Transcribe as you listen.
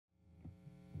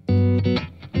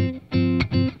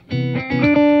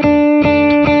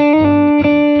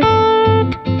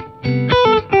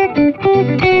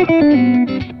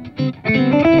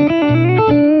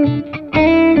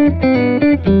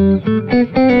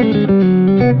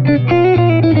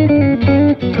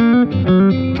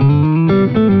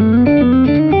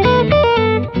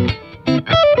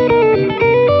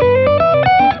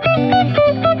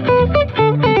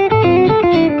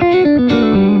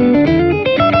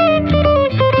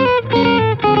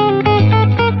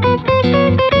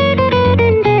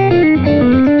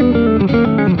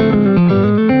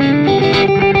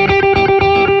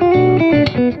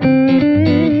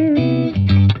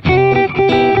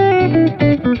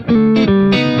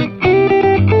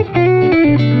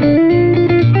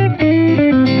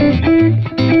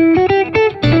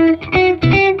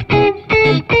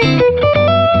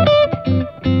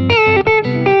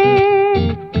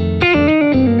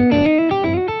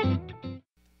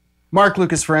Mark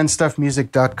Lucas for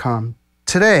nstuffmusic.com.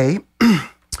 Today,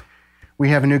 we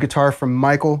have a new guitar from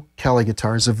Michael Kelly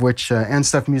Guitars, of which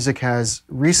Nstuff Music has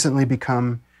recently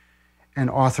become an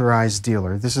authorized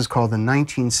dealer. This is called the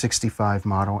 1965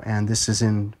 model, and this is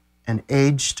in an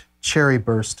aged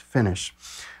Cherryburst finish.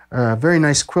 Very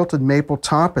nice quilted maple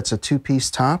top. It's a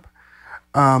two-piece top.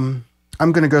 I'm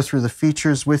going to go through the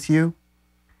features with you.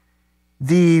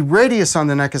 The radius on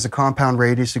the neck is a compound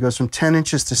radius. It goes from 10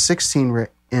 inches to 16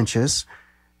 inches.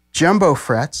 Jumbo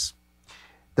frets.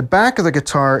 The back of the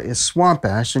guitar is swamp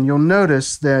ash, and you'll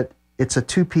notice that it's a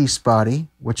two-piece body,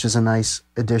 which is a nice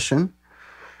addition.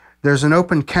 There's an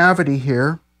open cavity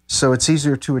here, so it's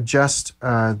easier to adjust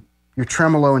your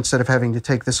tremolo instead of having to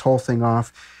take this whole thing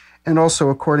off. And also,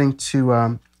 according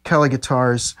to Kelly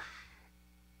Guitars,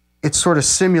 it sort of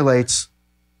simulates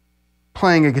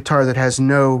playing a guitar that has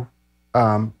no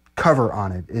cover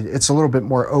on it. It's a little bit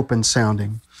more open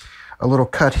sounding. A little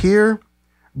cut here.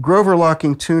 Grover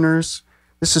locking tuners.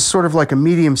 This is sort of like a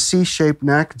medium C-shaped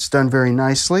neck. It's done very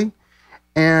nicely.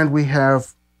 And we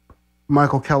have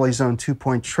Michael Kelly's own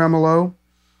 2-point tremolo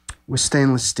with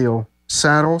stainless steel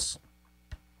saddles,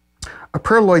 a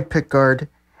Perloid pickguard,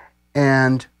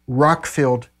 and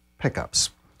Rockfield pickups.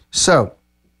 So,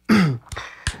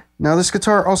 now this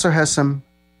guitar also has some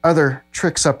other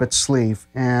tricks up its sleeve,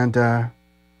 and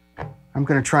I'm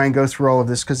going to try and go through all of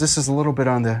this because this is a little bit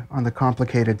on the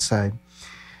complicated side.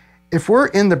 If we're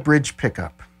in the bridge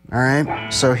pickup, all right,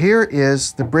 so here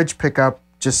is the bridge pickup,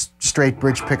 just straight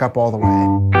bridge pickup all the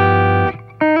way.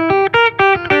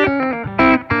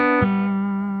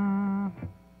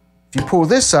 If you pull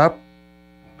this up,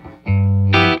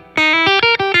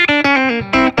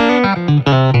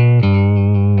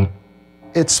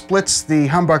 it splits the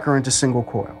humbucker into single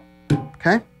coil,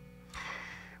 okay?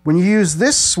 When you use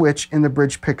this switch in the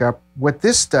bridge pickup, what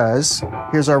this does,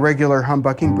 here's our regular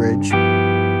humbucking bridge,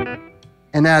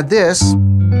 and add this,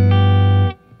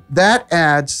 that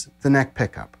adds the neck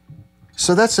pickup.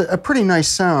 So that's a pretty nice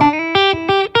sound.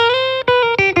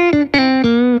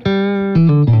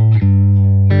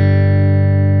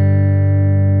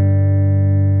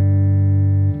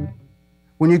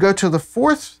 When you go to the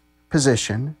fourth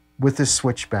position with this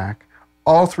switchback,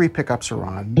 all three pickups are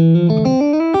on.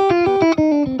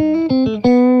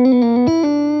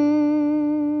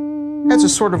 It's a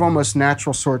sort of almost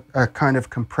natural kind of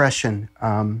compression.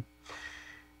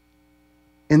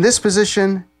 In this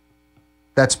position,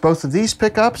 that's both of these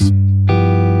pickups.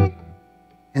 In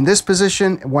this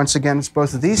position, once again, it's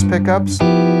both of these pickups.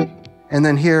 And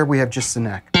then here we have just the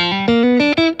neck.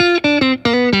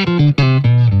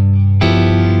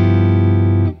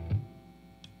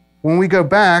 When we go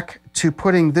back to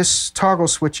putting this toggle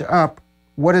switch up,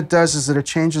 what it does is that it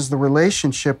changes the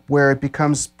relationship where it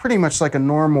becomes pretty much like a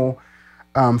normal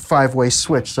five-way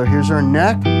switch. So here's our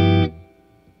neck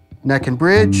and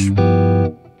bridge,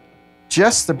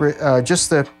 just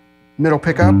the middle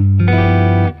pickup,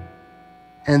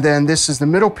 and then this is the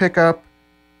middle pickup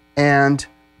and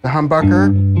the humbucker,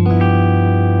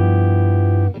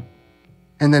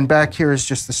 and then back here is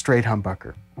just the straight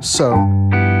humbucker. So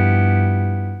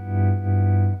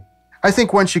I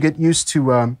think once you get used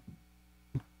to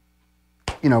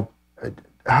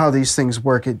how these things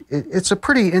work, it's a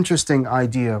pretty interesting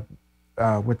idea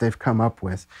what they've come up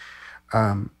with.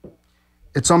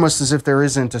 It's almost as if there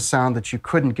isn't a sound that you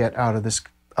couldn't get out of a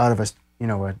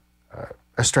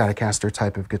Stratocaster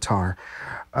type of guitar.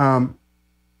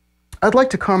 I'd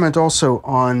like to comment also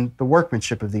on the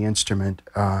workmanship of the instrument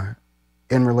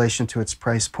in relation to its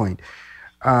price point.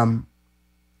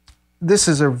 This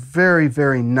is a very,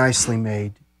 very nicely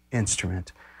made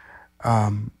instrument.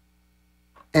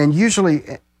 And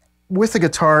usually, with a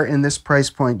guitar in this price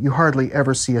point, you hardly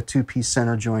ever see a two-piece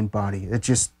center joined body. It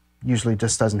usually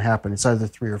just doesn't happen. It's either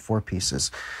 3 or 4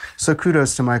 pieces. So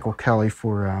kudos to Michael Kelly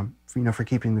for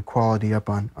keeping the quality up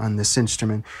on this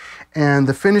instrument. And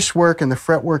the finish work and the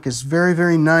fretwork is very,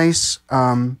 very nice.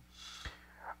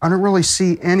 I don't really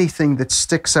see anything that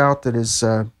sticks out that is,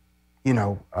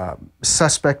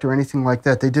 suspect or anything like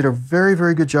that. They did a very,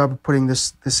 very good job of putting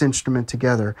this instrument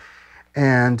together,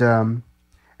 and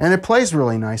it plays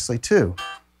really nicely too.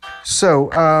 So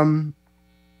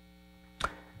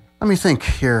let me think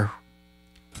here.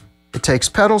 It takes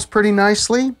pedals pretty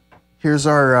nicely. Here's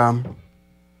our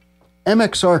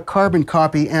MXR carbon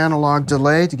copy analog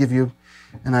delay to give you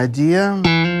an idea.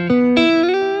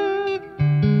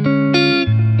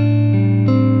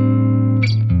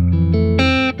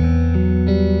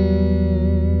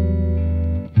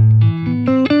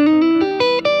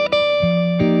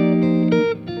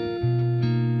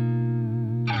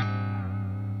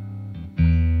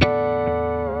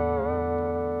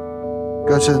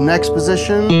 Go to the next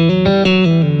position.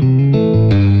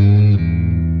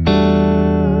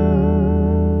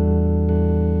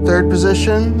 Third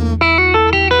position.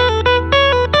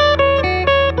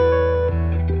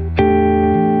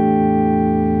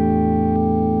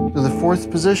 To the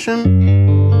fourth position.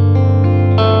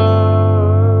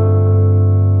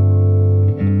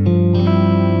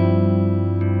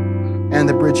 And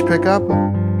the bridge pickup.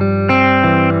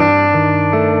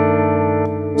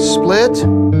 Split.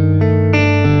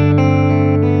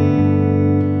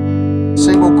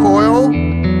 Single coil.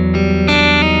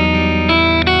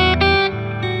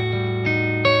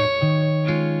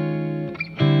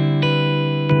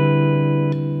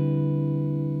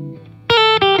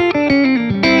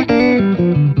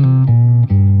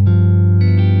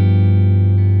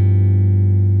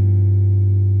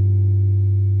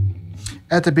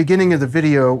 At the beginning of the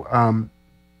video,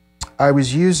 I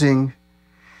was using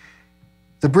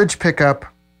the bridge pickup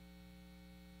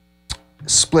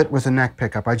split with a neck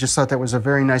pickup. I just thought that was a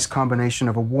very nice combination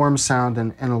of a warm sound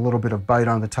and a little bit of bite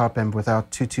on the top end without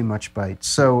too much bite.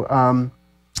 So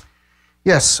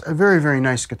yes, a very, very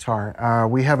nice guitar.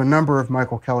 We have a number of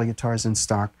Michael Kelly guitars in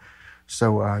stock.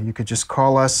 So you could just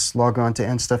call us, log on to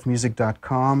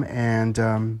endstuffmusic.com,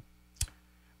 and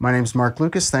my name's Mark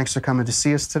Lucas. Thanks for coming to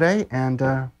see us today,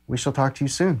 and we shall talk to you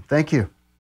soon. Thank you.